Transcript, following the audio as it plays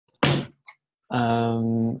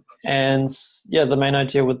And yeah, the main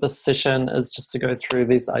idea with this session is just to go through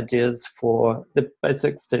these ideas for the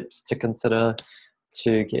basic steps to consider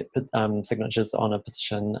to get signatures on a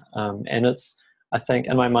petition. And I think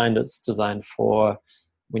in my mind, it's designed for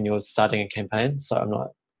when you're starting a campaign. So I'm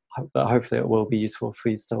not, but hopefully it will be useful for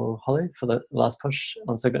you still, Holly, for the last push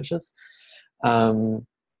on signatures.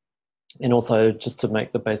 And also just to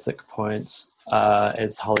make the basic point,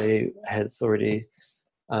 as Holly has already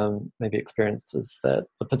maybe experienced, is that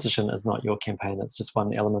the petition is not your campaign. It's just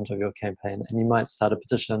one element of your campaign. And you might start a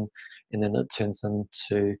petition and then it turns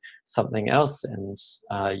into something else, and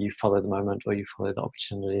you follow the moment or you follow the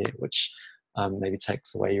opportunity, which maybe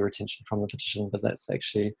takes away your attention from the petition. But that's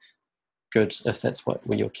actually good if that's where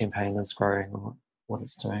your campaign is growing or what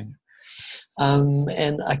it's doing.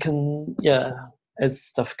 And I can, as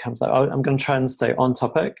stuff comes up, I'm going to try and stay on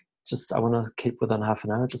topic. I want to keep within half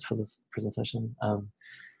an hour just for this presentation.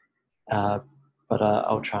 But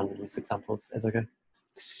I'll try and use examples as I go.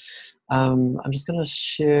 I'm just going to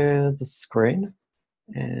share the screen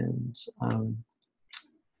and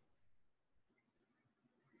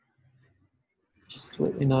just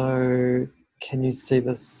let me know, can you see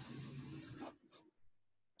this?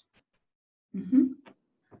 Mm-hmm.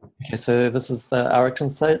 Okay, so this is the Our Action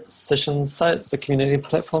Sessions site, the community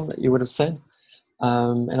platform that you would have seen.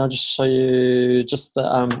 And I'll just show you just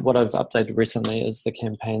the, what I've updated recently is the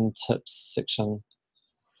campaign tips section,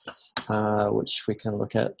 which we can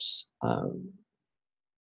look at.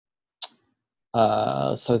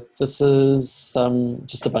 So this is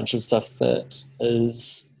just a bunch of stuff that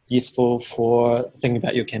is useful for thinking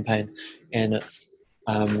about your campaign, and it's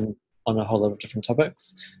on a whole lot of different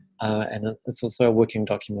topics. And it's also a working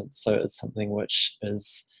document, so it's something which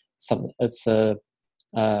is it's a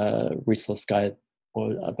resource guide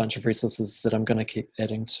or a bunch of resources that I'm going to keep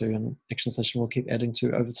adding to, and Action Session will keep adding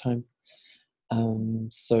to over time.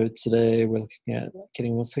 So today we're looking at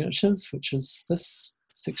getting more signatures, which is this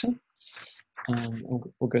section.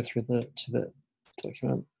 We'll go through to the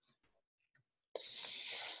document.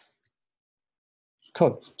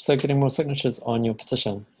 Cool. So getting more signatures on your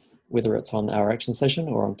petition, whether it's on Our Action Session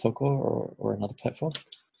or on Toko or another platform.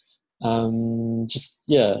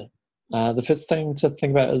 The first thing to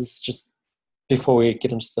think about is just, before we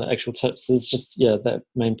get into the actual tips, is just, that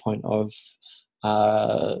main point of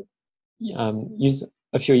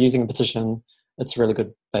if you're using a petition, it's a really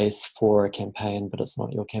good base for a campaign, but it's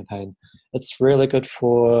not your campaign. It's really good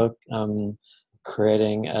for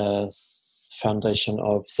creating a foundation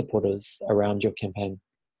of supporters around your campaign.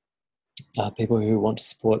 People who want to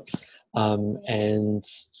support and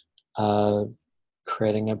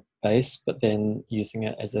creating a base, but then using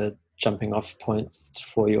it as a jumping off point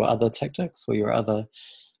for your other tactics or your other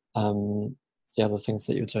the other things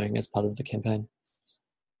that you're doing as part of the campaign.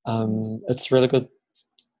 It's really good.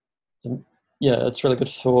 It's really good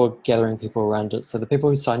for gathering people around it. So the people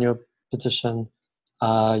who sign your petition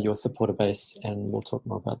are your supporter base, and we'll talk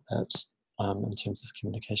more about that in terms of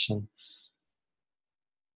communication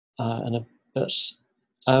in a bit.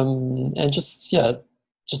 And just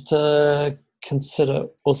to consider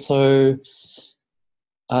also,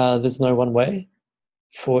 there's no one way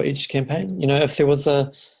for each campaign. You know, if there was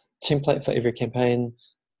a template for every campaign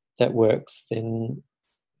that works, then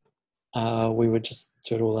we would just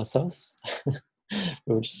do it all ourselves.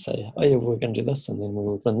 We would just say, oh yeah, we're going to do this, and then we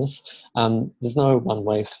would win this. There's no one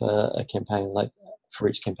way for a campaign. Like for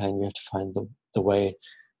each campaign, you have to find the way,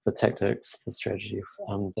 the tactics, the strategy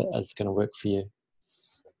that is going to work for you.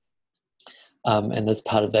 And as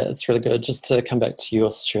part of that, it's really good just to come back to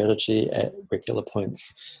your strategy at regular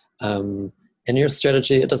points. In your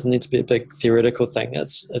strategy, it doesn't need to be a big theoretical thing.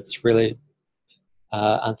 It's really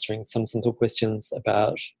answering some simple questions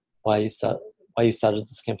about why you started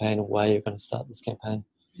this campaign, or why you're going to start this campaign.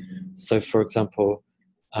 So, for example,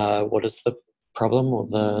 what is the problem or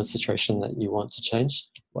the situation that you want to change?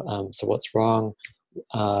 So, what's wrong?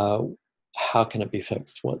 How can it be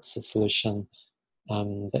fixed? What's the solution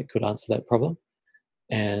that could answer that problem?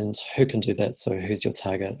 And who can do that? So, who's your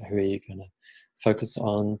target? Who are you going to focus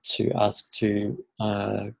on to ask to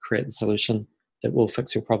create the solution that will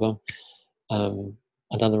fix your problem?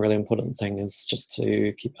 Another really important thing is just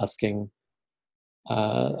to keep asking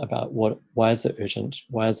about why is it urgent?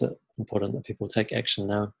 Why is it important that people take action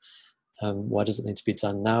now? Why does it need to be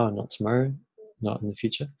done now and not tomorrow, not in the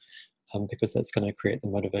future? Because that's going to create the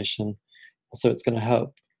motivation. Also, it's going to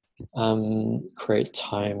help create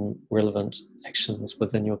time-relevant actions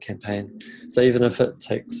within your campaign. So even if it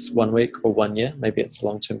takes 1 week or 1 year, maybe it's a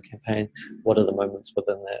long-term campaign, what are the moments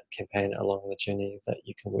within that campaign along the journey that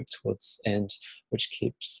you can work towards, and which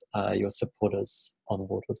keeps your supporters on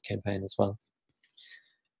board with the campaign as well?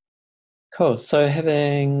 Cool. So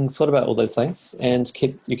having thought about all those things, and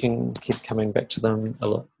you can keep coming back to them a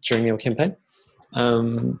lot during your campaign.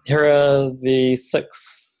 Here are the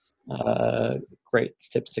 6 great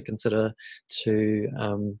steps to consider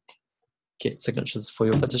to get signatures for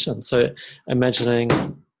your petition. So imagining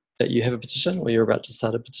that you have a petition or you're about to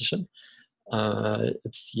start a petition.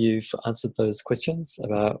 You've answered those questions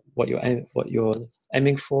about what you're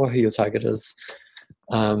aiming for, who your target is,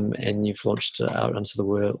 and you've launched it out into the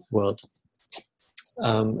world.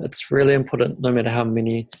 It's really important, no matter how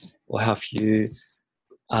many or how few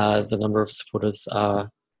the number of supporters are,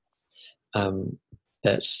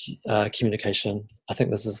 that communication. I think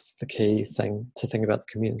this is the key thing to think about: the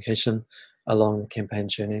communication along the campaign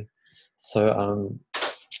journey. So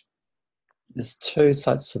there's 2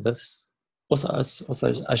 sides to this. Also,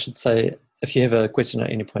 I should say, if you have a question at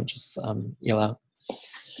any point, just yell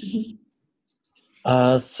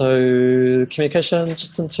out. So communication,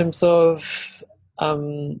 just in terms of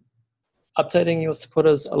updating your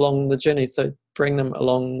supporters along the journey. So bring them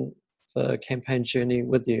along the campaign journey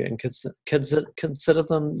with you, and consider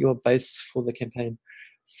them your base for the campaign.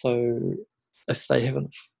 So if they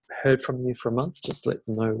haven't heard from you for a month, just let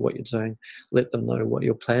them know what you're doing. Let them know what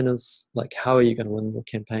your plan is, like how are you going to win your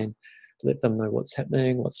campaign. Let them know what's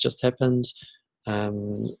happening, what's just happened,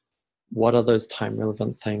 what are those time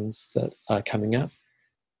relevant things that are coming up,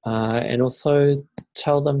 and also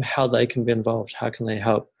tell them how they can be involved, how can they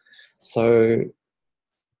help. So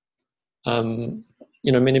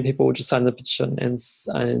many people will just sign the petition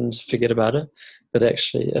and forget about it, but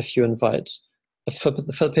actually if you invite, for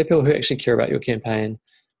the people who actually care about your campaign,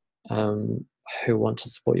 who want to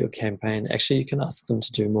support your campaign, actually you can ask them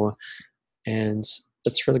to do more. And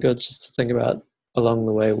it's really good just to think about along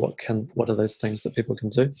the way what are those things that people can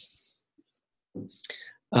do.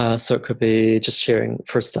 So it could be just sharing,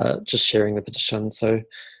 for a start, just sharing the petition. So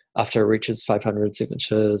after it reaches 500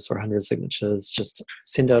 signatures or 100 signatures, just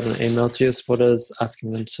send out an email to your supporters asking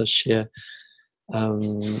them to share.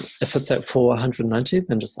 If it's at 490,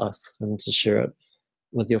 then just ask them to share it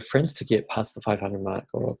with your friends to get past the 500 mark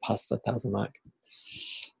or past the 1,000 mark.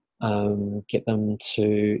 Get them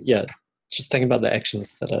to, just think about the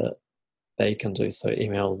actions that they can do. So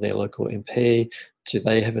email their local MP. Do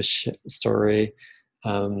they have a story?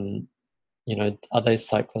 Are they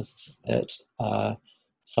cyclists that are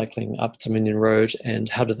cycling up Dominion Road, and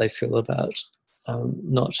how do they feel about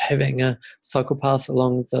not having a cycle path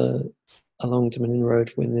along Dominion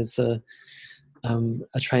Road when there's a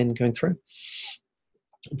train going through?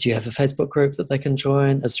 Do you have a Facebook group that they can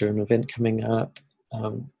join? Is there an event coming up?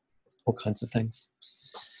 All kinds of things.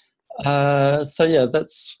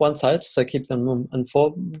 That's one side. So keep them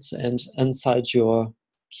informed and inside your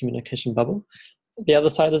communication bubble. The other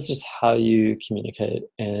side is just how you communicate,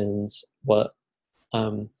 and what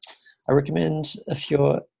I recommend, if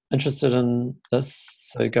you're interested in this,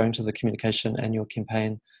 so going to the communication and your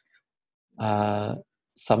campaign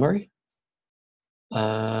summary,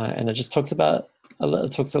 and it just talks a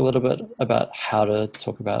little bit about how to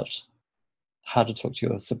talk to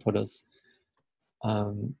your supporters.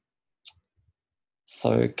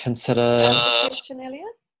 So consider. Question,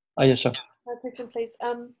 Elliot? Oh yeah, sure. My question, please.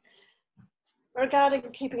 Regarding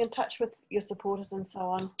keeping in touch with your supporters and so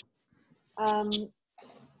on,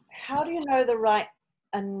 how do you know the right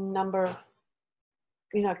number of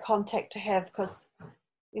contact to have? Because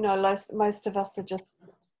most of us are just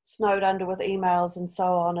snowed under with emails and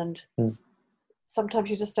so on, and sometimes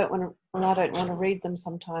you just don't want to, and I don't want to read them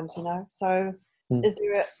sometimes, so is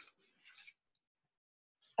there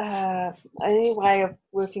any way of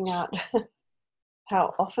working out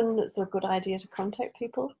how often it's a good idea to contact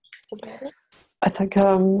people? I think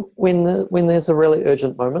when there's a really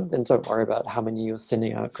urgent moment, then don't worry about how many you're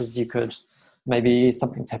sending out, because you could, maybe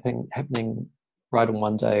something's happening right on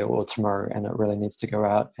one day or tomorrow and it really needs to go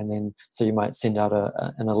out, and then so you might send out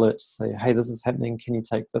an alert to say, hey, this is happening, can you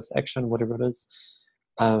take this action, whatever it is,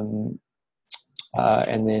 and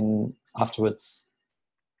then afterwards,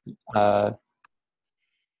 on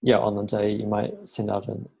the day you might send out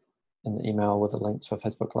an email with a link to a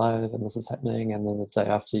Facebook Live and this is happening, and then the day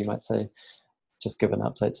after you might say, just give an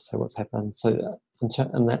update to say what's happened. So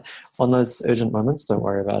on those urgent moments, don't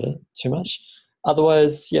worry about it too much.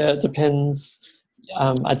 Otherwise, it depends.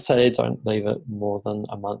 I'd say don't leave it more than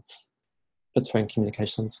a month between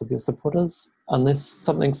communications with your supporters, unless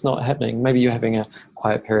something's not happening. Maybe you're having a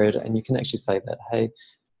quiet period and you can actually say that, hey,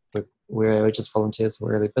 we're just volunteers,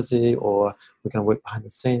 we're really busy, or we're going to work behind the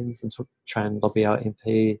scenes and try and lobby our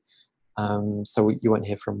MP. So you won't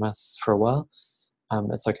hear from us for a while.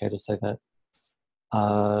 It's okay to say that.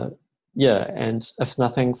 Yeah, and if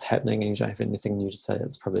nothing's happening and you don't have anything new to say,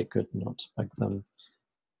 it's probably good not to bug them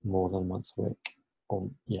more than once a week.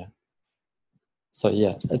 Yeah. So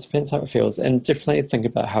yeah, it depends how it feels, and definitely think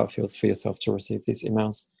about how it feels for yourself to receive these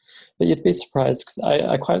emails. But you'd be surprised, because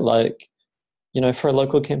I quite like, for a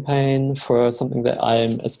local campaign, for something that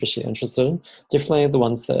I'm especially interested in, definitely the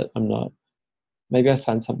ones that I'm not. Maybe I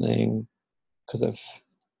signed something because I've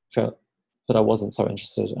felt that I wasn't so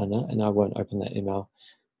interested in it, and I won't open that email.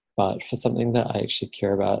 But for something that I actually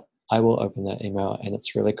care about, I will open that email, and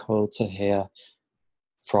it's really cool to hear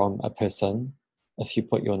from a person if you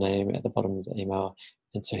put your name at the bottom of the email,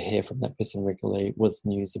 and to hear from that person regularly with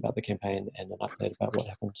news about the campaign and an update about what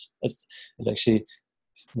happened. It actually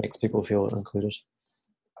makes people feel included.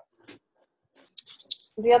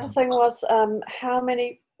 The other thing was, how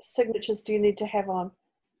many signatures do you need to have on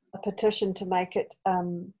a petition to make it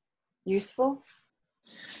useful?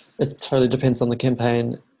 It totally depends on the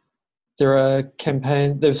campaign. We've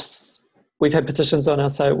had petitions on our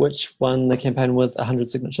site which won the campaign with 100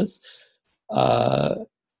 signatures.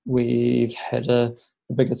 We've had the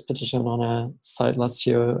biggest petition on our site last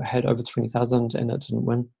year had over 20,000 and it didn't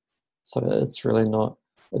win. So it's really not,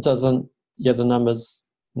 the number's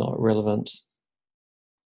not relevant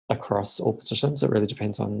across all petitions. It really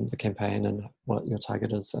depends on the campaign and what your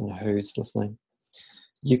target is and who's listening.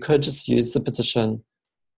 You could just use the petition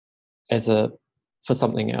for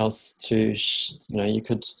something else you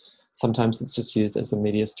could, sometimes it's just used as a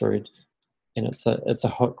media story, and it's a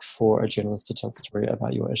hook for a journalist to tell a story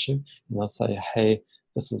about your issue, and they'll say, hey,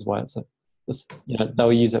 this is why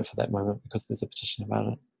they'll use it for that moment because there's a petition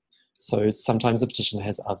about it. So sometimes a petition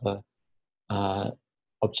has other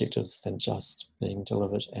objectives than just being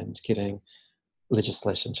delivered and getting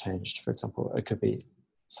legislation changed, for example. It could be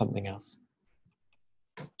something else.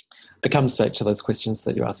 It comes back to those questions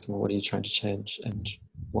that you're asking: what are you trying to change, and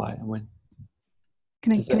why and when?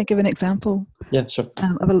 Can I give an example? Yeah, sure.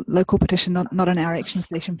 Of a local petition, not an Our Action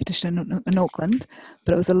Station petition in Auckland,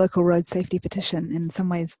 but it was a local road safety petition. In some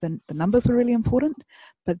ways, the numbers were really important,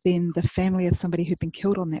 but then the family of somebody who'd been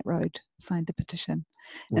killed on that road signed the petition.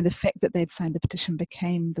 And the fact that they'd signed the petition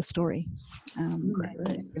became the story. A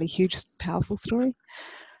really huge, powerful story.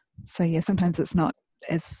 So yeah, sometimes it's not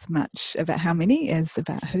as much about how many as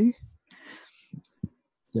about who.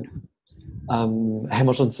 Yeah.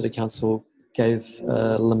 Hamilton City Council gave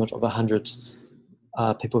a limit of 100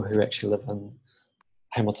 people who actually live in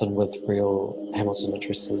Hamilton with real Hamilton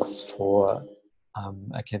addresses for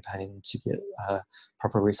a campaign to get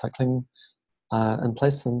proper recycling in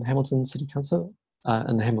place in Hamilton City Council,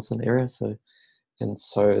 in the Hamilton area. So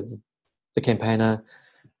the campaigner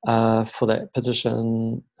for that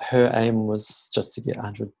petition, her aim was just to get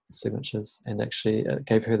 100 signatures, and actually it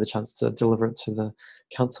gave her the chance to deliver it to the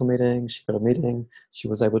council meeting. She got a meeting, she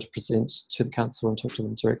was able to present to the council and talk to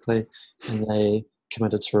them directly, and they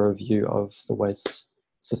committed to a review of the waste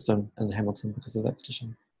system in Hamilton because of that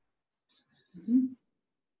petition. Mm-hmm.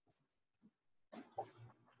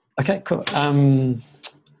 Okay, cool.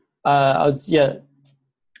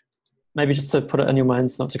 Maybe just to put it in your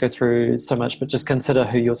minds, not to go through so much, but just consider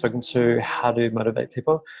who you're talking to, how to motivate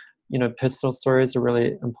people. Personal stories are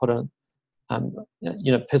really important.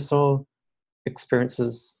 Personal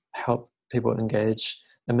experiences help people engage.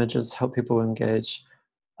 Images help people engage.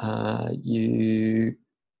 You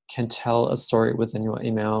can tell a story within your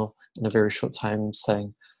email in a very short time,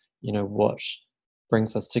 saying, what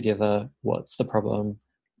brings us together, what's the problem,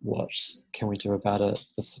 what can we do about it,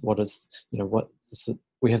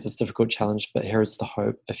 we have this difficult challenge, but here is the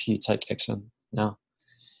hope if you take action now.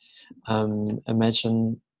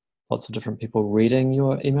 Imagine lots of different people reading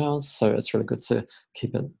your emails, so it's really good to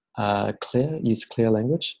keep it clear, use clear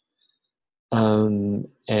language, and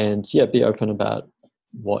be open about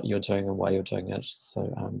what you're doing and why you're doing it.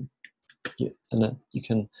 So you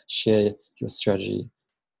can share your strategy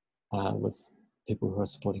with people who are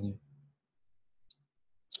supporting you.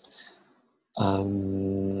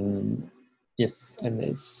 Yes, and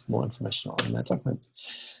there's more information on that document.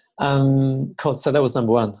 Cool, so that was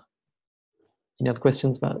number one. Any other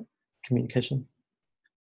questions about communication?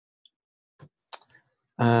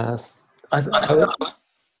 Sorry,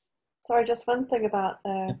 just one thing about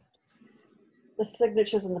the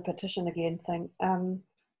signatures and the petition again thing.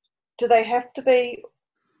 Do they have to be,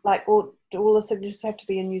 do all the signatures have to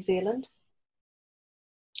be in New Zealand?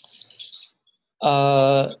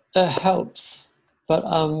 It helps, but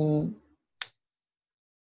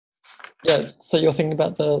so you're thinking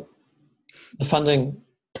about the funding,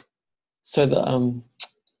 so that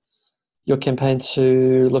your campaign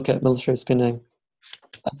to look at military spending.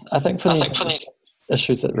 I think for New Zealand,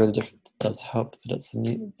 issues that really does help that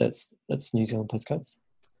it's New Zealand postcards.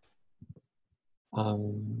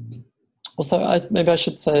 Also, maybe I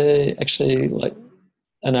should say, actually, like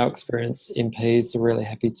in our experience, MPs are really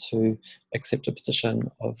happy to accept a petition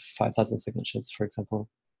of 5,000 signatures, for example.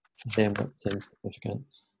 For them, that seems significant.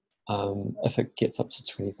 If it gets up to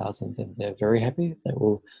 20,000, then they're very happy. They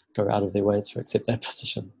will go out of their way to accept that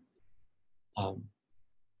petition.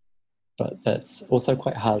 But that's also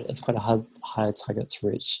quite hard. It's quite a high target to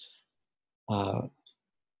reach.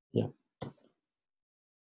 Yeah.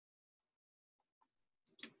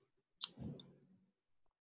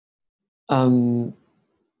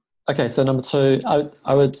 Okay, so number two,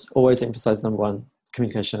 I would always emphasize number one,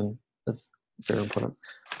 communication is very important.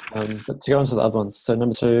 But to go on to the other ones, so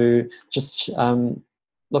number two, just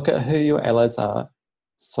look at who your allies are.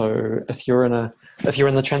 So if you're in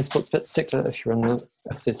the transport sector, if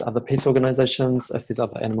there's other peace organisations, if there's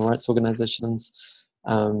other animal rights organisations,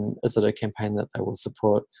 is it a campaign that they will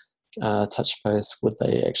support? Touch base, would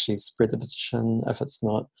they actually spread the petition if it's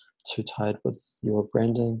not too tied with your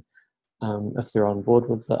branding? If they're on board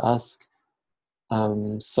with the ask.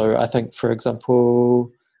 So I think, for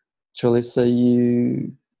example,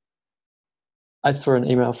 Julissa, I saw an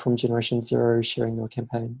email from Generation Zero sharing your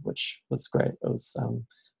campaign, which was great. It was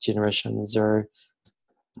Generation Zero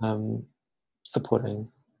supporting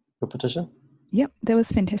your petition. Yep, that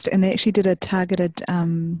was fantastic. And they actually did a targeted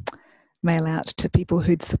mail out to people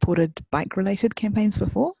who'd supported bike-related campaigns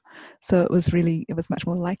before. So it was much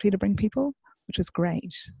more likely to bring people, which was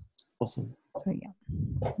great. Awesome. So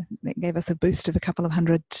yeah, that gave us a boost of a couple of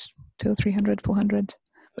hundred, 200 or 300, 400,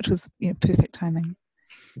 which was perfect timing.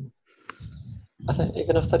 I think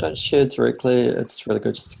even if they don't share directly, it's really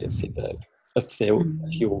good just to get feedback. If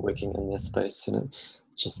you were working in their space, and it's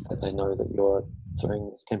just that they know that you're doing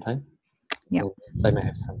this campaign, yeah, they may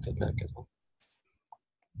have some feedback as well.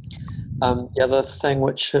 The other thing,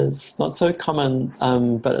 which is not so common,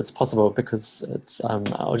 but it's possible because it's,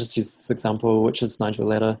 I'll just use this example, which is Nigel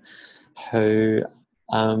Latta, who,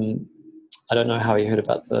 I don't know how he heard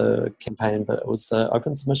about the campaign, but it was an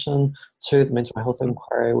open submission to the mental health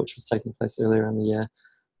inquiry, which was taking place earlier in the year,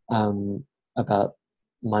 about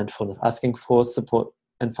mindfulness, asking for support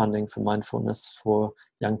and funding for mindfulness for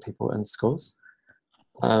young people in schools.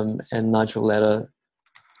 And Nigel Latta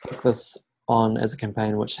took this on as a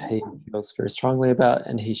campaign which he feels very strongly about,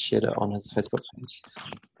 and he shared it on his Facebook page,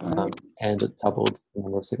 and it doubled the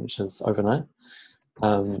number of signatures overnight.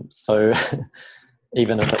 So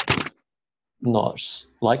even if it's not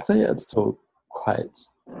likely, it's still quite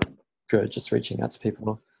good just reaching out to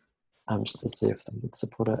people, just to see if they would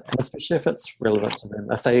support it, and especially if it's relevant to them.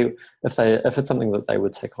 If it's something that they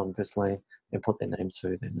would take on personally and put their name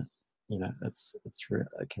to, then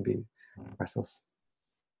it can be priceless.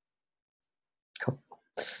 Cool.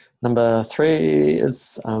 Number three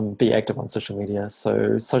is be active on social media.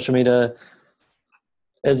 So social media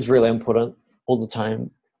is really important all the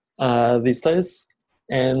time these days,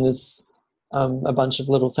 and there's a bunch of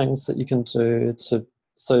little things that you can do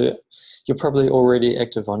so you're probably already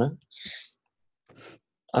active on it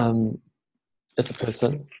as a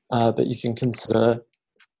person, but you can consider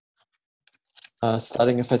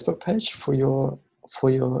starting a Facebook page for your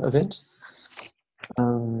event.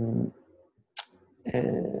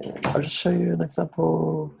 And I'll just show you an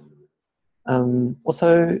example.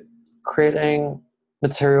 Also creating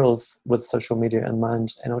materials with social media in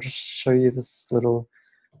mind, and I'll just show you this little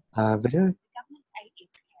video.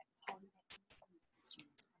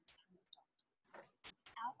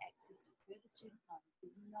 Without access to further student loan,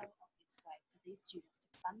 there's no obvious way for these students to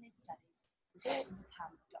fund their studies so they can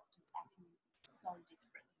become doctors our community so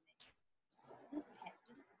desperately need. This cap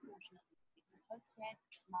disproportionately affects postgrad,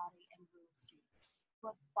 Māori and rural students who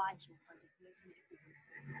are vital for a diverse and equitable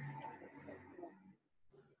person that works for all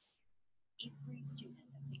communities. Every student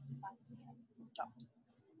affected by this cap is a doctor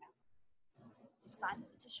in our communities. So sign the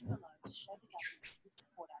petition below to show the government that we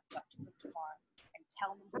support our doctors of tomorrow and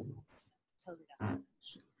tell them to let us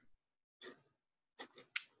finish.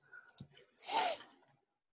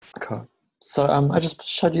 Cool. So I just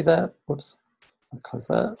showed you that. Whoops, I'll close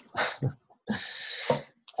that.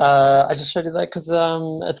 I just showed you that because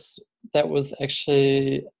that was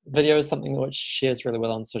actually, video is something which shares really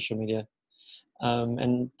well on social media,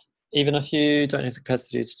 and even if you don't have the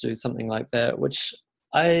capacity to do something like that, which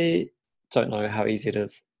I don't know how easy it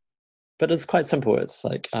is, but it's quite simple. It's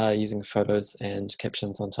like using photos and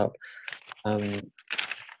captions on top.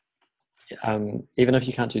 Even if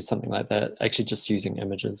you can't do something like that, actually just using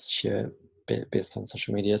images share best on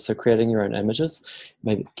social media. So creating your own images,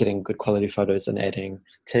 maybe getting good quality photos and adding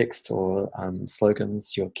text or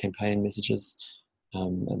slogans, your campaign messages,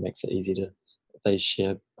 It makes it they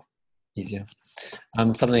share easier.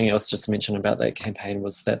 Something else just to mention about that campaign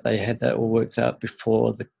was that they had that all worked out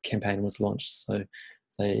before the campaign was launched. So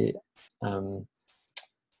they had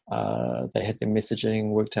their messaging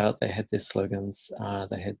worked out, they had their slogans,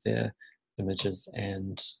 they had their images,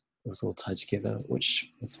 and it was all tied together,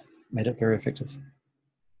 which made it very effective.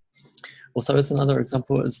 Also, as another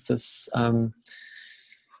example is this,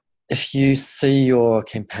 if you see your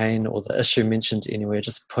campaign or the issue mentioned anywhere,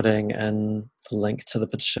 just putting in the link to the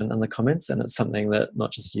petition in the comments, and it's something that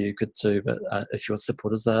not just you could do, but if your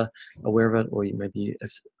supporters are aware of it, or maybe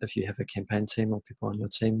if you have a campaign team or people on your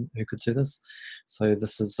team who could do this. So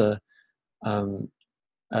this is a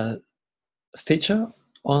feature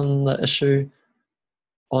on the issue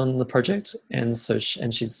on the project, and so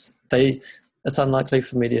it's unlikely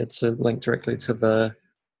for media to link directly to the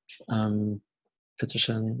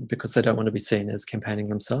petition because they don't want to be seen as campaigning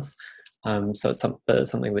themselves. So it's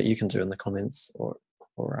something that you can do in the comments, or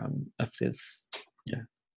if there's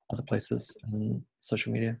other places in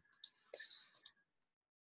social media.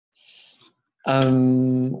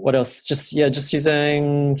 What else? Just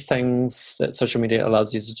using things that social media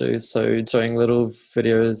allows you to do. So doing little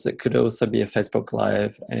videos. It could also be a Facebook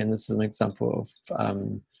Live, and this is an example of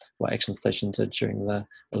what Action Station did during the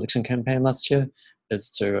election campaign last year,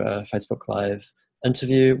 is do a Facebook Live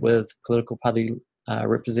interview with political party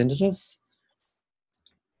representatives.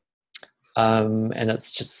 And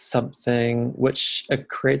it's just something which it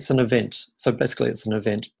creates an event. So basically it's an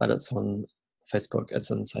event, but it's on Facebook,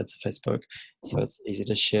 it's inside Facebook, so it's easy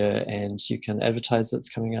to share, and you can advertise it's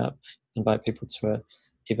coming up, invite people to it.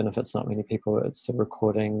 Even if it's not many people, it's a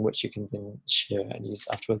recording which you can then share and use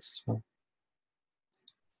afterwards as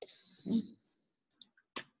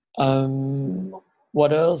well.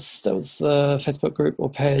 What else? There was the Facebook group or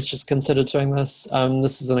page just considered doing this.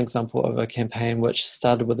 This is an example of a campaign which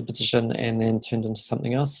started with a petition and then turned into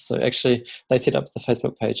something else. So actually they set up the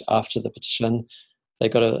Facebook page after the petition. They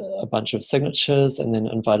got a bunch of signatures and then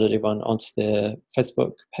invited everyone onto their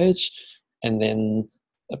Facebook page. And then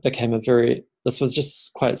it became this was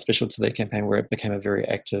just quite special to their campaign, where it became a very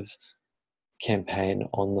active campaign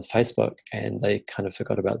on the Facebook, and they kind of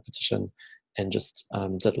forgot about the petition and just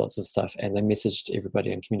did lots of stuff. And they messaged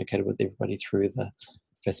everybody and communicated with everybody through the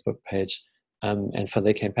Facebook page. And for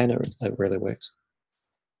their campaign, it really worked.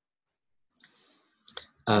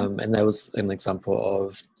 And that was an example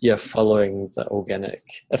of following the organic.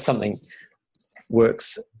 If something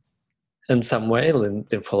works in some way, then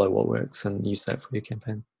follow what works and use that for your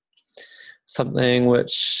campaign. Something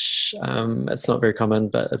which it's not very common,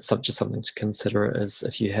 but it's just something to consider, is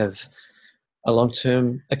if you have a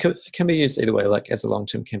long-term, it can be used either way, like as a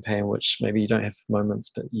long-term campaign, which maybe you don't have moments,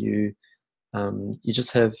 but you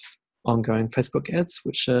just have ongoing Facebook ads,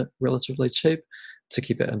 which are relatively cheap, to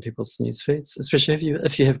keep it in people's news feeds, especially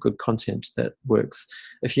if you have good content that works.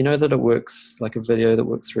 If you know that it works, like a video that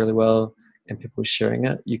works really well and people are sharing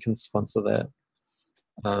it, you can sponsor that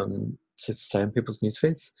to stay in people's news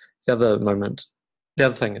feeds. The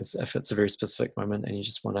other thing is, if it's a very specific moment and you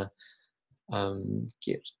just want to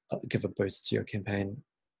give a boost to your campaign,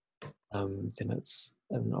 then it's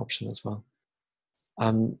an option as well.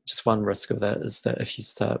 Just one risk of that is that if you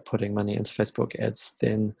start putting money into Facebook ads,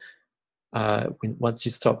 then once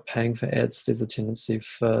you stop paying for ads, there's a tendency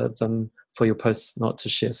for your posts not to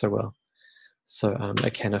share so well. So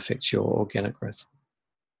it can affect your organic growth.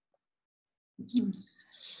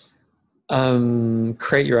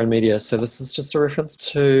 Create your own media. So this is just a reference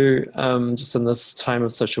to just in this time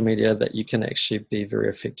of social media that you can actually be very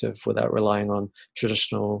effective without relying on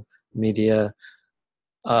traditional media,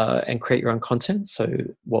 and create your own content. So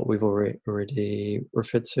what we've already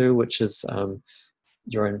referred to, which is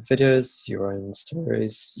your own videos, your own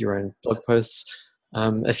stories, your own blog posts.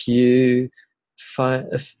 If you find,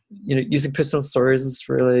 using personal stories is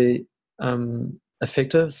really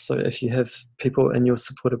effective. So if you have people in your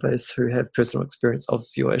supporter base who have personal experience of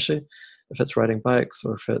your issue, if it's riding bikes,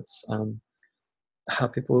 or if it's how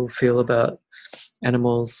people feel about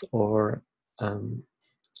animals, or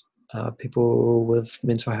people with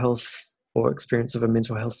mental health or experience of a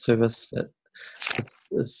mental health service that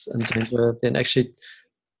is in danger, then actually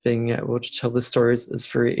being able to tell the stories is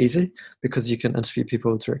very easy, because you can interview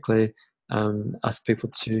people directly, ask people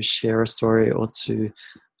to share a story or to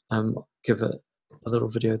give a little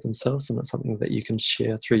video themselves, and it's something that you can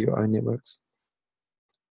share through your own networks.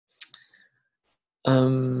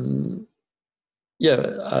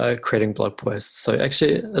 Creating blog posts. So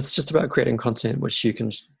actually it's just about creating content which you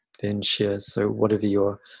can then share. So whatever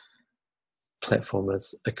your platform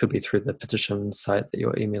is, it could be through the petition site that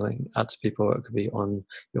you're emailing out to people, it could be on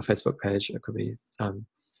your Facebook page, it could be in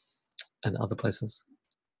other places.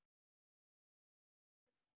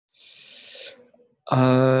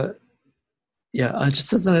 Yeah,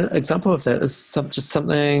 just as an example of that is just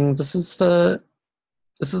something, this is a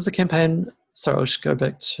campaign, sorry, I'll just go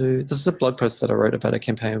back to, this is a blog post that I wrote about a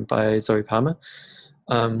campaign by Zoe Palmer,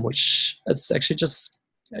 which it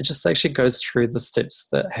just actually goes through the steps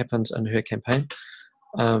that happened in her campaign.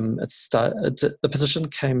 The petition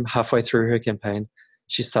came halfway through her campaign.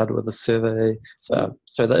 She started with a survey. So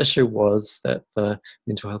the issue was that the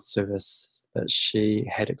mental health service that she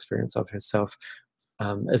had experience of herself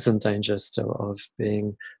is in danger still of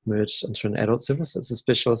being merged into an adult service. It's a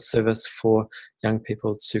specialist service for young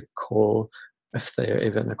people to call if they're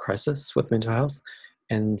ever in a crisis with mental health.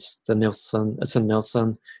 And it's in Nelson,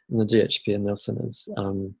 and the DHB in Nelson is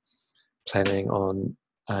planning on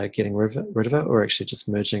getting rid of it, or actually just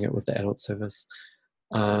merging it with the adult service.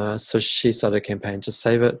 So she started a campaign to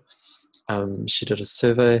save it. She did a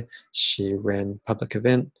survey, she ran a public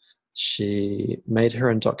event, she made her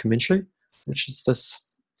own documentary, which is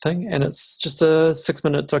this thing, and it's just a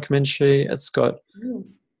 6-minute documentary. It's got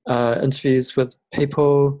interviews with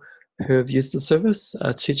people who have used the service,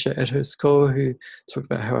 a teacher at her school who talked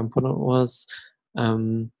about how important it was,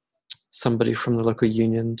 somebody from the local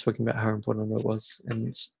union talking about how important it was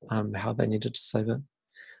and how they needed to save it.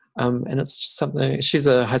 And it's just something, she's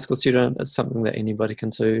a high school student, it's something that anybody can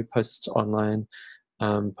do, post online,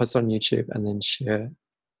 post on YouTube, and then share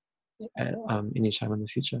at any time in the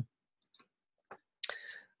future.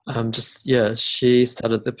 She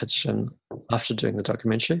started the petition after doing the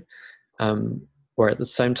documentary, or at the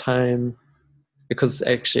same time, because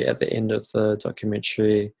actually at the end of the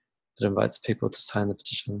documentary, it invites people to sign the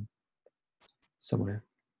petition somewhere.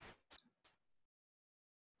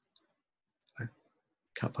 I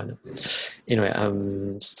can't find it. Anyway,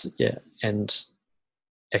 and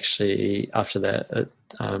actually after that, it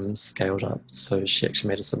scaled up. So she actually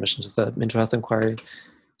made a submission to the mental health inquiry.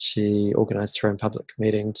 She organised her own public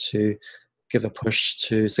meeting to give a push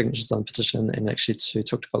to signatures on the petition and actually to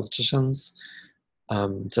talk to politicians,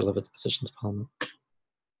 deliver the petition to Parliament.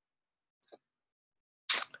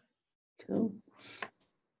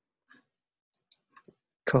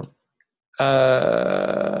 Cool.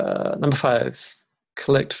 Number 5,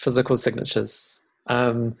 collect physical signatures.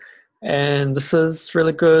 And this is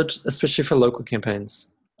really good, especially for local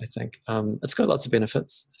campaigns, I think. It's got lots of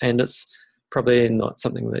benefits, and it's probably not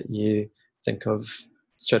something that you think of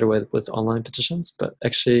straight away with online petitions, but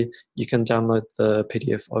actually you can download the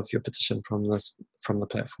PDF of your petition from the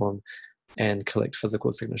platform and collect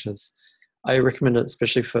physical signatures. I recommend it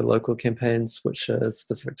especially for local campaigns which are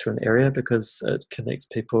specific to an area, because it connects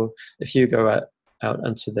people. If you go out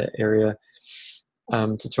into that area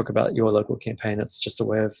to talk about your local campaign, it's just a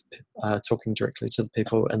way of talking directly to the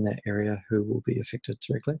people in that area who will be affected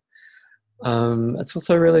directly. It's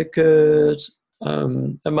also really good.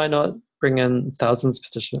 It might not bring in thousands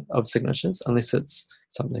of signatures unless it's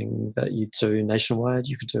something that you do nationwide.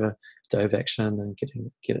 You could do a day of action and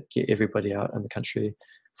get everybody out in the country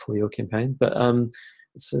for your campaign. But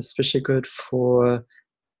it's especially good for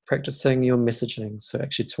practicing your messaging. So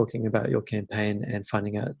actually talking about your campaign and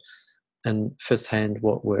finding out and firsthand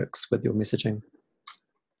what works with your messaging.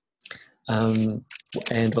 And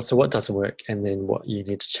also what doesn't work, and then what you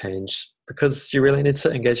need to change, because you really need to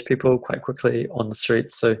engage people quite quickly on the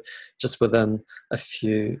street. So just within a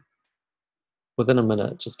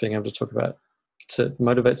minute, just being able to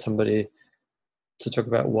motivate somebody to talk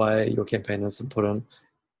about why your campaign is important,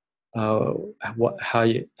 how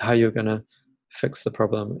you're going to fix the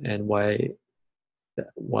problem, and why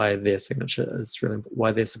their signature is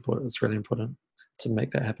why their support is really important to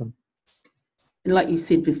make that happen. And like you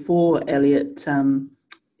said before, Elliot, and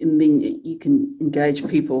then you can engage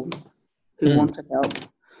people who want to help.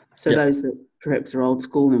 So those that perhaps are old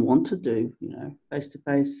school and want to do,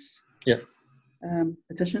 face-to-face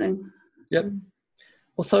petitioning. Yep.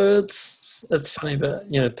 Also, it's funny, but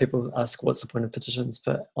people ask what's the point of petitions,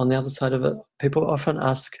 but on the other side of it, people often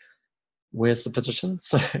ask, where's the petition?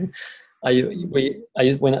 So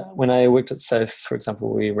when I worked at SAFE, for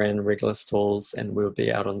example, we ran regular stalls and we would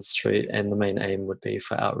be out on the street, and the main aim would be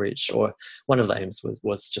for outreach, or one of the aims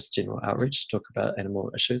was just general outreach, talk about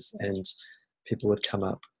animal issues, and people would come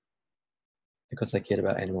up because they cared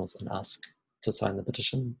about animals and ask to sign the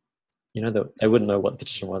petition. They wouldn't know what the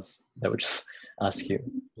petition was. They would just ask you,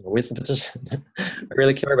 where's the petition? I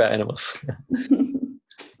really care about animals.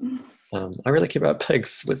 I really care about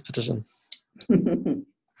pigs. Where's the petition?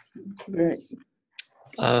 Great.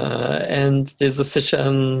 And there's a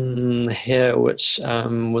session here which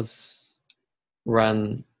was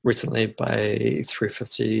run recently by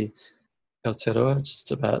 350 Aotearoa,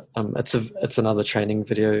 just about it's another training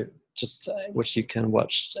video just which you can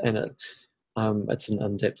watch, and it's an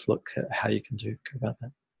in-depth look at how you can go about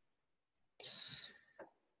that.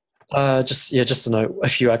 Just to note,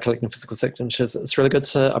 if you are collecting physical signatures, it's really good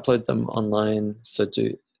to upload them online. So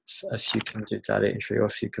if you can do data entry, or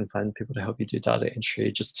if you can find people to help you do data entry,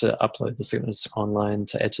 just to upload the signatures online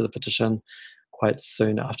to add to the petition quite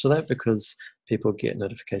soon after that, because people get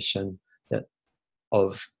notification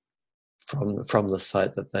from the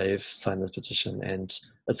site that they've signed this petition, and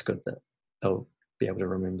it's good that they'll be able to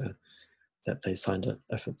remember that they signed it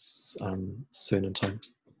if it's soon in time.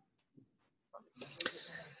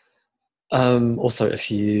 Also,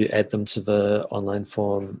 if you add them to the online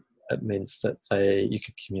form, it means that you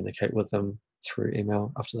can communicate with them through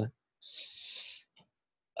email after that.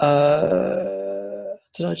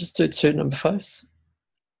 Did I just do 2 number 5s?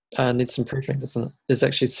 Needs improving, doesn't it? There's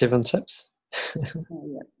actually 7 tips.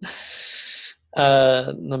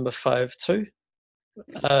 Number 5.2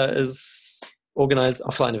 is organize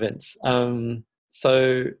offline events.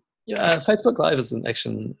 Facebook Live is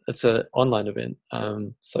it's an online event.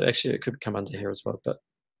 So actually it could come under here as well, but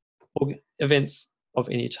events of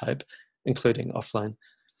any type, including offline,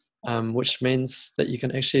 which means that you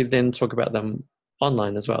can actually then talk about them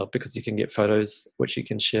online as well, because you can get photos which you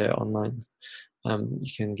can share online.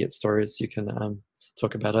 You can get stories, you can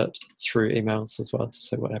talk about it through emails as well to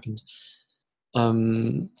say what happened.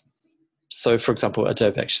 So for example, a day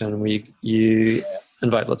of action where you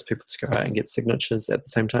invite lots of people to go out and get signatures at the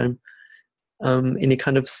same time. Any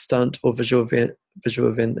kind of stunt or visual event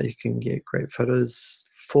that you can get great photos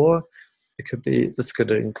for. This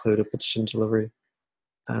could include a petition delivery.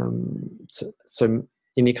 So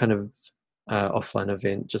any kind of offline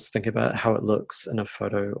event, just think about how it looks in a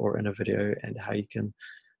photo or in a video, and how you can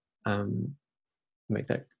make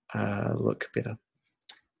that look better.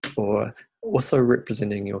 Or also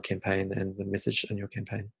representing your campaign and the message in your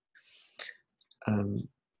campaign.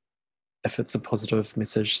 If it's a positive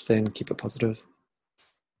message, then keep it positive.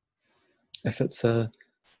 If it's a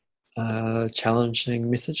challenging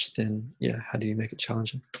message, then how do you make it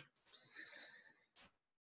challenging?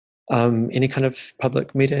 Any kind of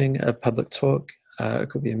public meeting, a public talk, it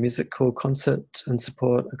could be a musical concert in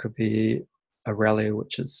support, it could be a rally,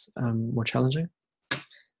 which is more challenging.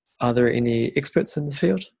 Are there any experts in the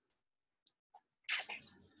field?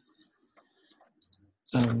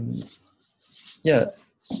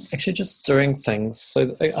 Actually just doing things.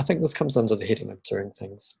 So I think this comes under the heading of doing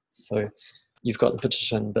things. So you've got the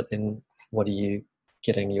petition, but then what are you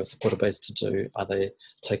getting your supporter base to do?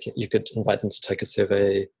 You could invite them to take a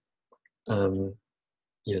survey,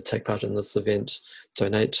 take part in this event,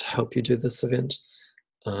 donate to help you do this event.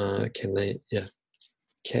 If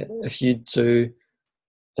you do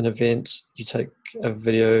an event, you take a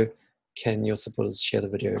video, can your supporters share the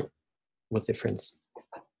video with their friends?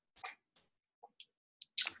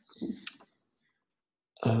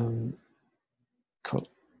 Cool.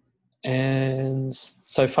 And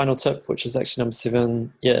so final tip, which is actually number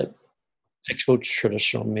 7, actual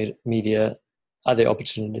traditional media. Are there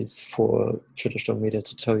opportunities for traditional media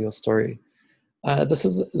to tell your story?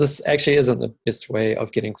 This actually isn't the best way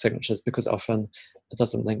of getting signatures, because often it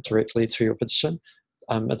doesn't link directly to your petition.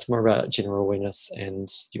 It's more about general awareness and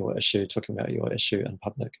your issue, talking about your issue in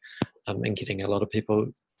public, and getting a lot of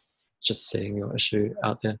people just seeing your issue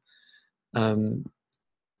out there.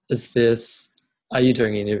 Are you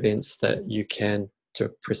doing any events that you can do a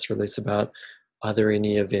press release about? Are there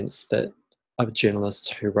any events that a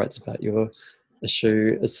journalist who writes about your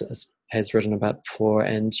issue has written about before,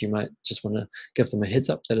 and you might just want to give them a heads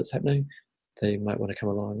up that it's happening? They might want to come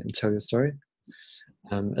along and tell your story.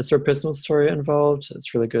 Is there a personal story involved?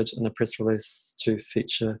 It's really good in a press release to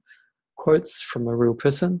feature quotes from a real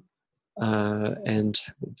person and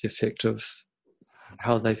the effect of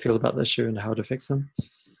how they feel about the issue and how it affects them.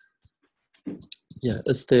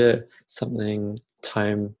 Is there something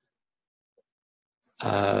time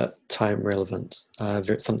relevant,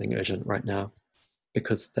 something urgent right now?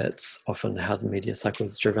 Because that's often how the media cycle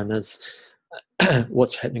is driven, is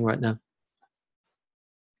what's happening right now.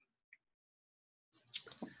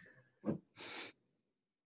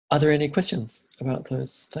 Are there any questions about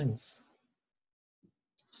those things?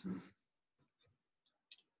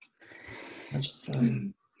 I just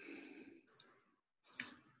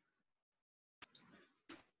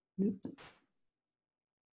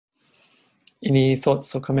any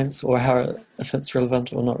thoughts or comments, or if it's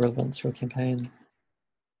relevant or not relevant to your campaign?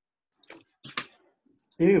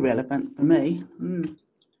 Very relevant for me.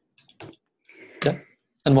 Yeah.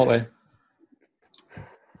 In what way?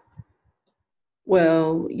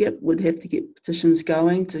 Well, yep, we'd have to get petitions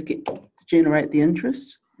going to generate the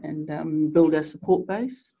interest and build our support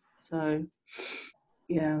base. So,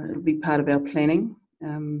 yeah, it'll be part of our planning.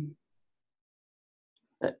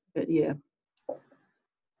 But yeah.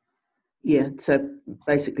 Yeah, so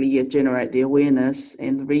basically, yeah, generate the awareness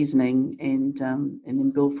and the reasoning and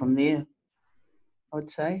then build from there, I would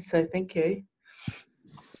say. So thank you.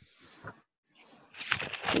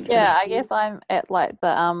 Yeah, I guess I'm at like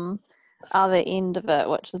the other end of it,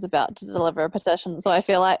 which is about to deliver a petition. So I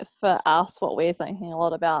feel like for us, what we're thinking a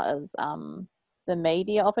lot about is the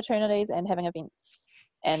media opportunities and having events,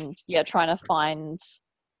 and yeah, trying to find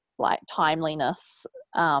like timeliness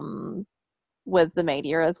with the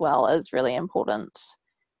media as well is really important.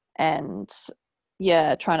 And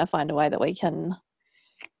yeah, trying to find a way that we can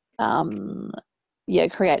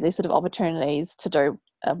create these sort of opportunities to do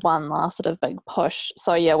one last sort of big push.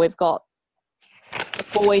 So yeah, we've got,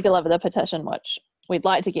 before we deliver the petition, which we'd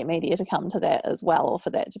like to get media to come to that as well, or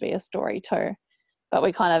for that to be a story too, but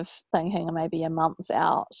we're kind of thinking maybe a month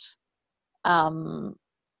out,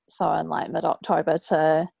 so in like mid-October,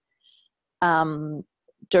 to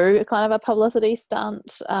do kind of a publicity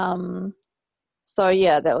stunt. So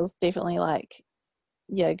yeah, that was definitely like,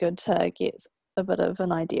 yeah, good to get a bit of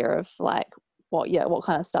an idea of like what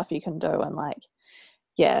kind of stuff you can do, and like,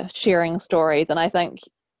 yeah, sharing stories. And I think,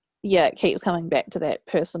 yeah, it keeps coming back to that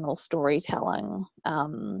personal storytelling.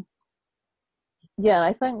 Yeah, and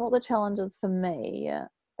I think what the challenge is for me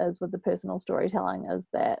is with the personal storytelling is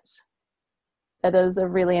that it is a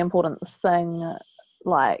really important thing.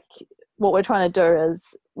 Like, what we're trying to do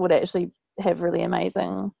would actually have really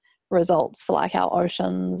amazing results for like our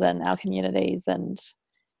oceans and our communities and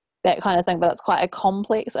that kind of thing, but it's quite a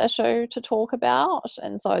complex issue to talk about.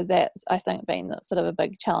 And so that's, I think, been sort of a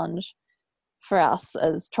big challenge for us,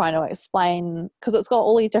 is trying to explain, because it's got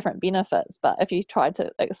all these different benefits, but if you try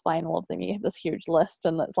to explain all of them, you have this huge list,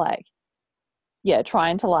 and it's like, yeah,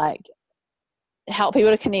 trying to like help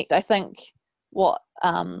people to connect. I think what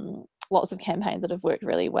lots of campaigns that have worked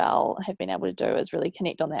really well have been able to do is really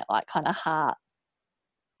connect on that like kind of heart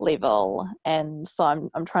level. And so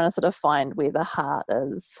I'm trying to sort of find where the heart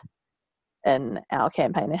is in our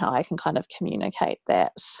campaign and how I can kind of communicate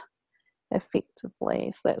that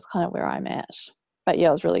effectively. So that's kind of where I'm at. But yeah,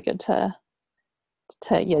 it was really good to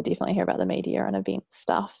yeah, definitely hear about the media and event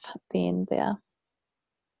stuff then there.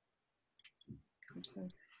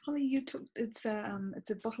 Holly, you took it's a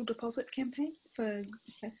bottle deposit campaign for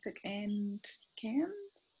plastic and cans.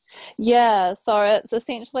 Yeah, so it's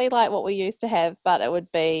essentially like what we used to have, but it would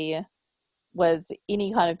be with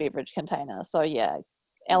any kind of beverage container. So yeah,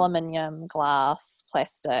 aluminium, glass,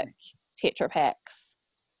 plastic, Tetra Paks,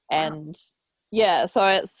 and yeah, so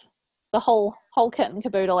it's the whole kit and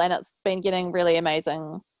caboodle, and it's been getting really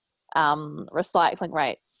amazing recycling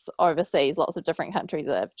rates overseas. Lots of different countries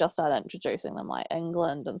that have just started introducing them, like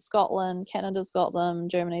England and Scotland. Canada's got them,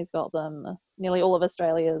 Germany's got them, nearly all of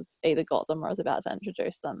Australia's either got them or is about to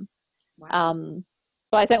introduce them. Wow.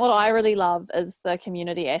 But I think what I really love is the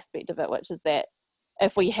community aspect of it, which is that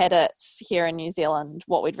if we had it here in New Zealand,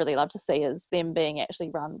 what we'd really love to see is them being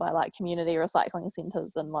actually run by like community recycling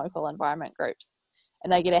centres and local environment groups.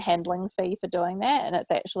 And they get a handling fee for doing that. And it's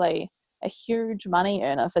actually a huge money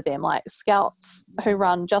earner for them. Like Scouts, who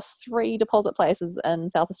run just 3 deposit places in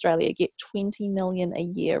South Australia, get 20 million a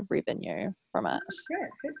year revenue from it. Great.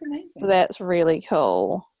 That's amazing. So that's really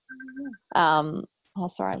cool. Oh,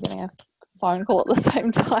 sorry, I'm getting a phone call at the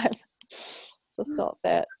same time. To stop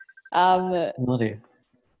that. Naughty.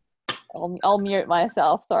 I'll mute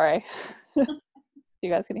myself, sorry. You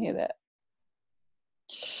guys can hear that.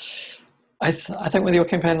 I think with your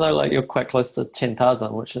campaign though, like you're quite close to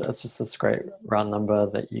 10,000, which is just this great round number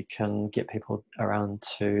that you can get people around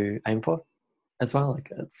to aim for as well.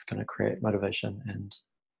 Like it's going to create motivation, and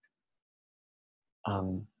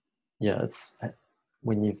yeah, it's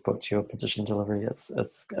when you've booked your petition delivery, it's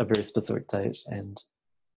a very specific date and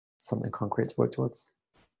something concrete to work towards.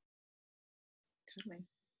 Totally.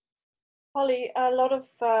 Holly, a lot of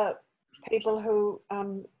people who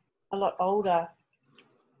a lot older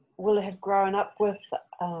will have grown up with,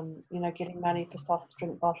 getting money for soft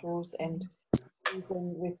drink bottles and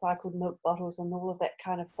using recycled milk bottles and all of that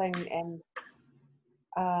kind of thing.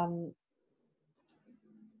 And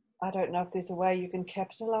I don't know if there's a way you can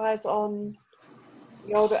capitalise on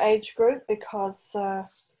the older age group, because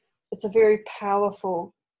it's a very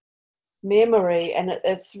powerful memory, and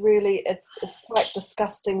it's quite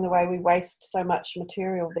disgusting the way we waste so much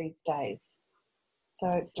material these days. So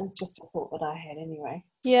it's just a thought that I had anyway.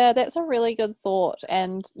 Yeah, that's a really good thought,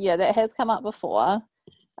 and yeah, that has come up before.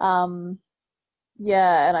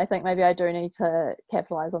 Yeah, and I think maybe I do need to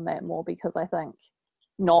capitalize on that more, because I think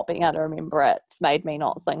not being able to remember it's made me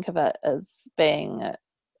not think of it as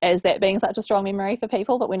that being such a strong memory for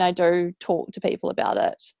people. But when I do talk to people about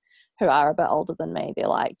it who are a bit older than me, they're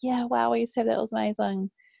like, yeah, wow, we used to have that, it was amazing.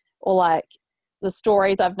 Or like the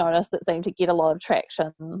stories I've noticed that seem to get a lot of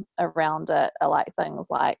traction around it are like things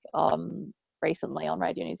like recently on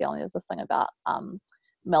Radio New Zealand there's this thing about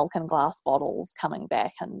milk in glass bottles coming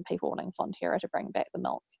back, and people wanting Fonterra to bring back the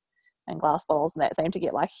milk in glass bottles, and that seemed to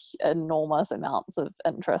get like enormous amounts of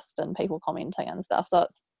interest and people commenting and stuff. So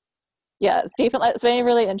it's definitely, it's been a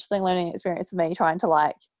really interesting learning experience for me, trying to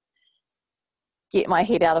like get my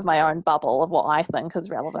head out of my own bubble of what I think is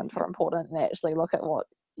relevant or important and actually look at what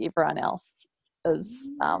everyone else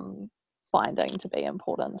is finding to be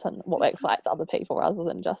important and what excites other people rather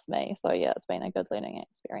than just me. So yeah, it's been a good learning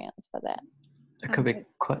experience for that. It could be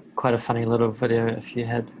quite a funny little video if you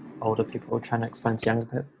had older people trying to explain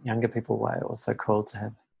to younger people why it was so cool to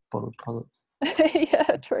have bottled deposits.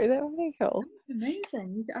 Yeah, true. That would be cool.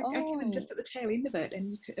 Amazing. I came in just at the tail end of it,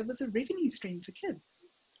 and it was a revenue stream for kids.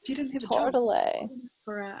 If you didn't have a job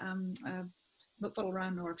for a milk bottle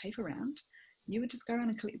run or a paper round, you would just go around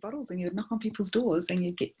and collect bottles, and you would knock on people's doors, and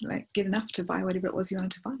you'd get enough to buy whatever it was you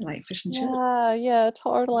wanted to buy, like fish and chips. Yeah,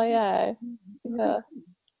 totally. Yeah.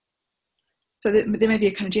 So there may be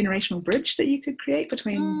a kind of generational bridge that you could create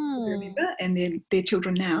between people who remember and their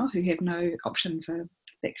children now who have no option for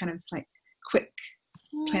that kind of like quick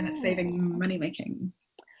planet-saving money-making.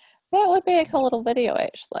 That would be a cool little video,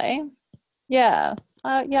 actually. Yeah.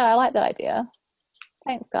 Yeah, I like that idea.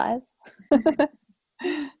 Thanks, guys.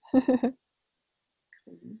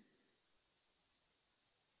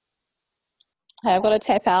 Hey, I've got to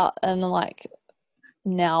tap out in like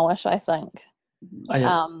now-ish, I think. Oh,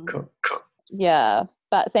 yeah. Cool. Yeah,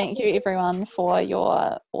 but thank you everyone for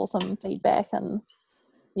your awesome feedback, and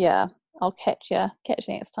yeah, I'll catch you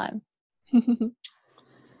next time.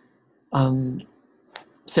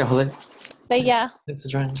 See ya, Holly. See ya. Thanks for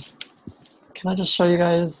joining. Can I just show you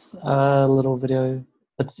guys a little video?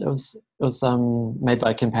 It was made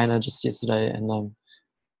by a campaigner just yesterday, and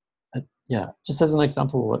just as an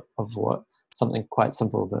example of what something quite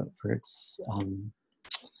simple but very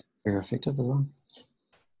effective as well.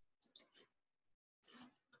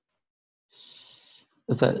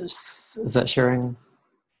 Is that sharing?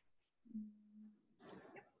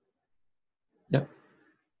 Yep.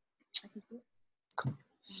 Cool.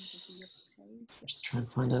 Just try and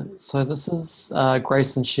find it. So this is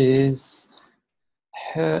Grace, and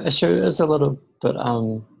her issue is a little bit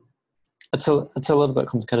it's a little bit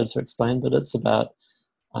complicated to explain, but it's about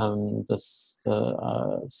the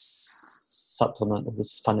supplement of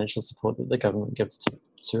this financial support that the government gives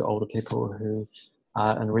to older people who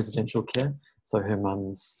are in residential care. So her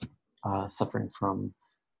mum's suffering from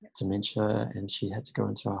dementia, and she had to go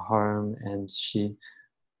into a home, and she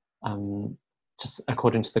just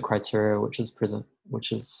according to the criteria which is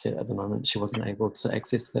set at the moment, she wasn't able to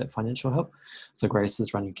access that financial help. So Grace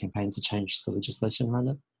is running a campaign to change the legislation around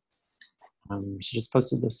it. She just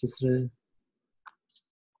posted this yesterday.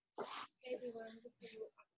 Hey everyone, just a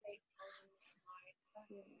little update on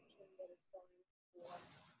my petition that is going for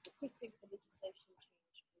requesting for legislation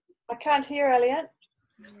change. I can't hear Elliot.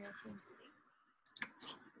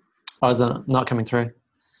 Oh, is it not coming through?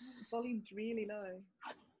 The volume's really low.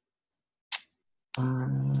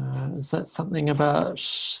 Is that something about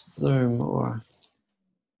Zoom, or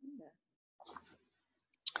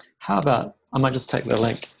how about I might just take the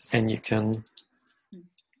link and you can.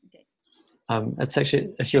 It's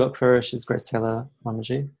actually, if you look for her, she's Grace Taylor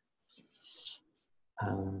Mamaji.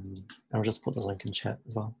 I'll just put the link in chat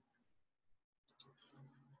as well.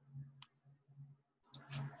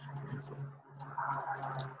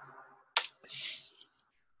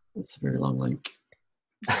 It's a very long link.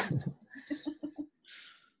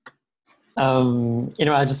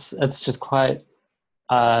 It's just quite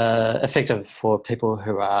effective for people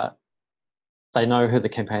who they know who the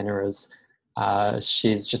campaigner is.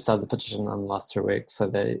 She's just started the petition in the last 2 weeks, so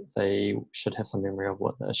they should have some memory of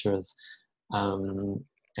what the issue is.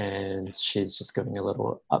 And she's just giving a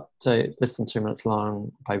little update, less than 2 minutes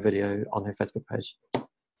long, by video on her Facebook page.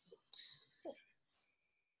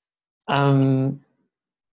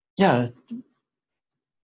 Yeah.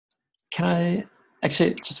 Can I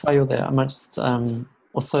actually, just while you're there, I might just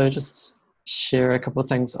also just share a couple of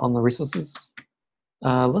things on the resources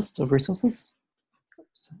list of resources.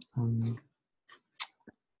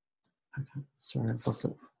 Okay, sorry, I've lost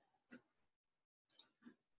it.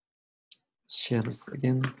 share this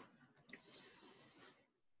again.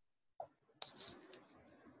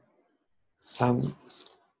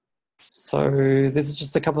 So these are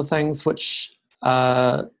just a couple of things which,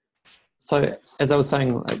 so as I was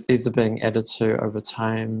saying, like, these are being added to over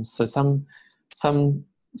time. So some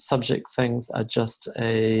subject things are just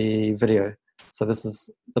a video. So this is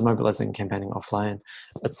the Mobilizing Campaigning Offline.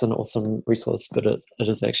 It's an awesome resource, but it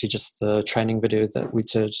is actually just the training video that we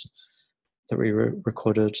did, that we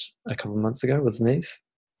recorded a couple of months ago with Neve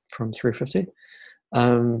from 350.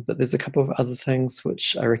 But there's a couple of other things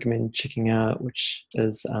which I recommend checking out, which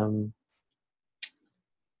is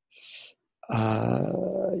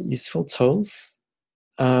useful tools.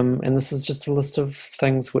 And this is just a list of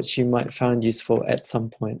things which you might find useful at some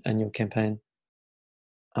point in your campaign.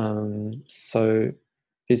 So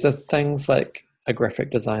these are things like a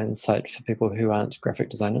graphic design site for people who aren't graphic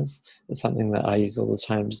designers. It's something that I use all the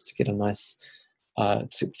time just to get a nice,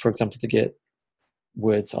 for example, to get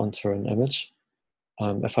words onto an image.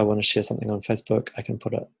 If I want to share something on Facebook, I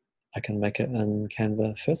can make it in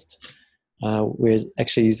Canva first. We're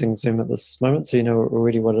actually using Zoom at this moment, so you know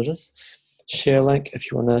already what it is. Share link if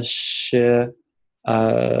you want to share.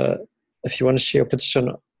 If you want to share a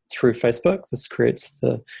petition through Facebook, this creates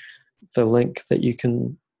the link that you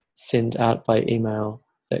can send out by email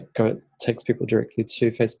that takes people directly to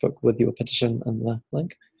Facebook with your petition and the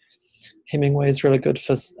link. Hemingway is really good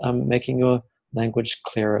for making your language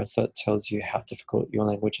clearer, so it tells you how difficult your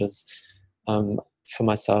language is. For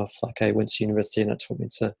myself, like, I went to university and it taught me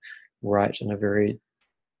to write in a very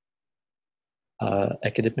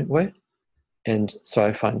academic way, and so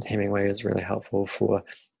I find Hemingway is really helpful for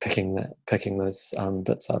picking those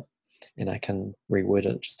bits up, and I can reword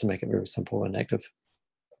it just to make it very simple and active.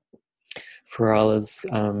 Foral is,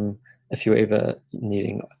 if you're ever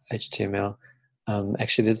needing HTML,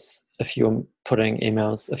 actually there's, if you're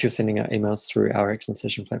sending out emails through our action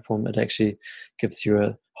session platform, it actually gives you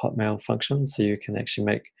a Hotmail function, so you can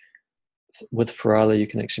actually with Foral you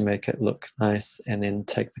can actually make it look nice and then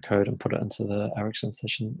take the code and put it into the our action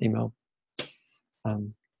session email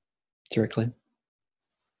directly.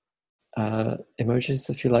 Emojis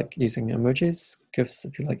if you like using emojis, GIFs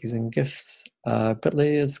if you like using GIFs.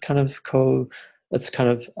 Bitly is kind of cool. It's kind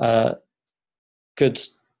of good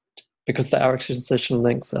because the our action session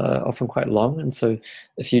links are often quite long, and so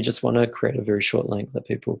if you just want to create a very short link that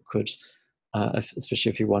people could,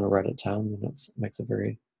 especially if you want to write it down, then it makes it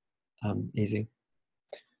very easy.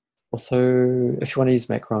 Also, if you want to use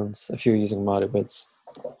macrons, if you're using MaoriWords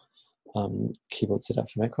keyboard setup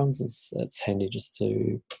for macrons, it's handy just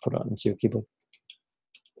to put it into your keyboard.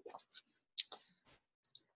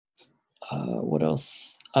 What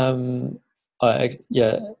else? I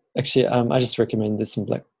just recommend there's some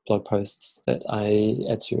blog posts that I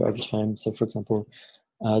add to over time. So, for example,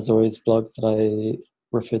 Zoe's blog that I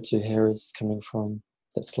referred to here is coming from,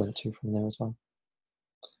 that's linked to from there as well.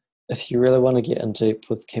 If you really want to get in deep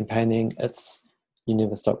with campaigning, you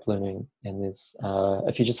never stop learning. And there's,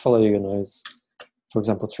 if you just follow your nose, for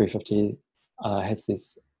example, 350 has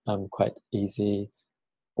these quite easy,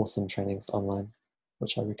 awesome trainings online,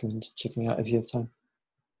 which I recommend checking out if you have time.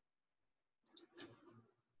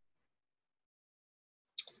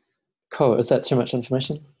 Cool. Is that too much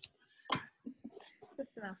information?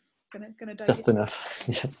 Just enough. Gonna Just enough.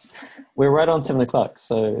 Yeah. We're right on 7 o'clock,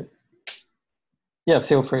 so yeah,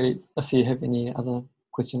 feel free if you have any other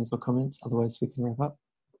questions or comments. Otherwise, we can wrap up.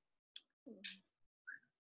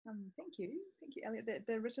 Thank you, Elliot.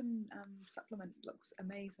 The written supplement looks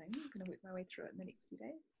amazing. I'm going to work my way through it in the next few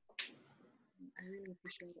days. I really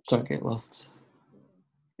appreciate it. Don't get lost.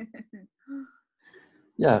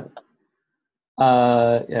 Yeah.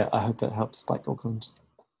 I hope it helps Bike Auckland.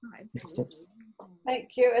 Next steps.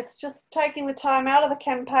 Thank you. It's just taking the time out of the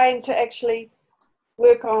campaign to actually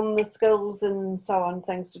work on the skills and so on,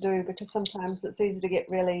 things to do, because sometimes it's easy to get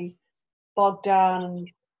really bogged down and,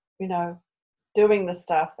 you know, doing the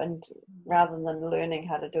stuff, and rather than learning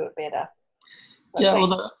how to do it better. But yeah,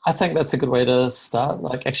 well, I think that's a good way to start.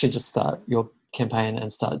 Like, actually just start your campaign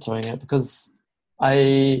and start doing it, because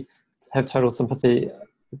I have total sympathy.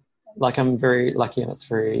 Like, I'm very lucky, and it's a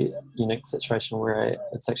very unique situation where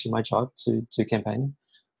it's actually my job to do campaigning,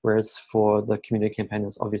 whereas for the community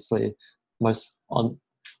campaigners, obviously, most on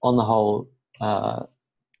the whole,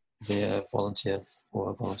 they're volunteers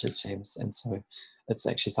or volunteer teams, and so it's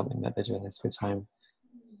actually something that they do in their spare time.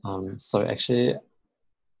 So actually,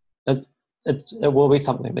 it will be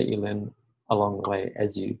something that you learn along the way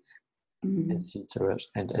as you do it,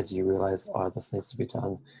 and as you realize, oh, this needs to be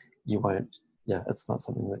done. You won't. Yeah, it's not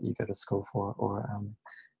something that you go to school for, or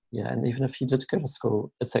yeah, and even if you did go to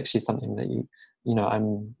school, it's actually something that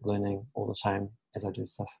I'm learning all the time as I do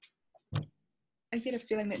stuff. I get a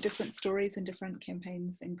feeling that different stories and different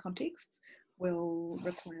campaigns and contexts will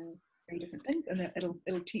require very different things, and that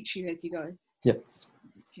it'll teach you as you go. Yep.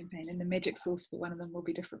 Campaign, and the magic sauce for one of them will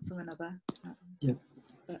be different from another. Yep.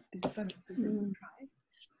 But there's so many things to try.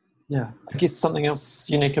 Yeah, I guess something else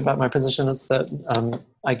unique about my position is that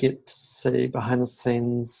I get to see behind the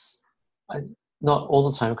scenes, not all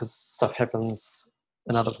the time because stuff happens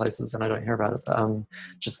in other places and I don't hear about it, but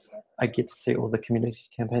just I get to see all the community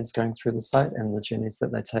campaigns going through the site and the journeys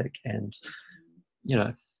that they take, and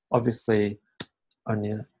obviously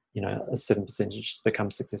only a certain percentage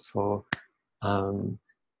become successful,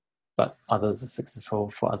 but others are successful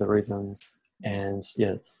for other reasons, and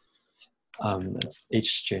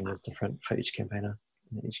each journey is different for each campaigner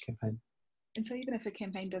in each campaign. And so even if a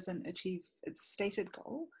campaign doesn't achieve its stated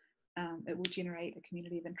goal, it will generate a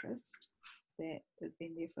community of interest that is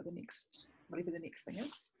then there for the next, whatever the next thing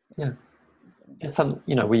is. Yeah.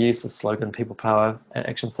 And we use the slogan "People Power" at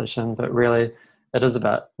Action Station, but really it is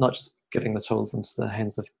about not just giving the tools into the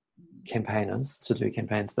hands of campaigners to do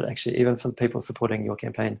campaigns, but actually even for the people supporting your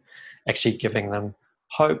campaign, actually giving them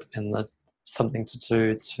hope and that's something to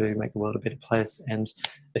do to make the world a better place. And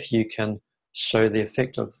if you can show the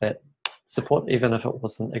effect of that support, even if it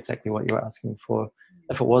wasn't exactly what you were asking for,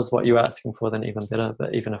 if it was what you were asking for, then even better,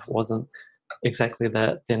 but even if it wasn't exactly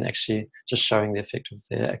that, then actually just showing the effect of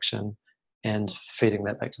their action and feeding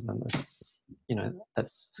that back to them is,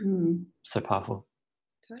 that's so powerful.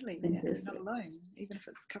 Totally, yeah. Not alone. Even if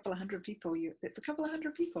it's a couple of hundred people, it's a couple of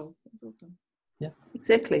hundred people. That's awesome. Yeah,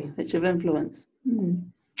 exactly. That's your influence.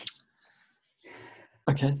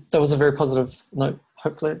 Okay, that was a very positive note,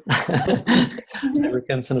 hopefully. So we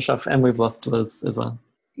can finish off, and we've lost Liz as well.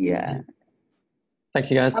 Yeah. Thank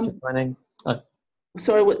you guys for joining.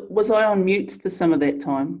 Sorry, was I on mute for some of that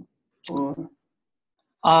time? Or?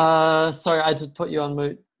 Sorry, I did put you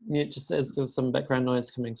on mute just as there was some background noise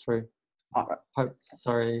coming through. All right.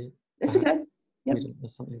 Sorry. That's okay. Yep. We didn't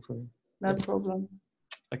miss something from you. No problem.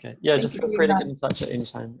 Okay. Yeah, Thank just you feel free to get in touch at any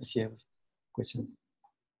time if you have questions.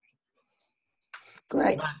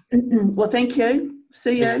 Great. Well, thank you.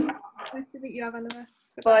 See you. Nice to meet you, Avalua.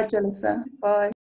 Bye, Jalissa. Bye.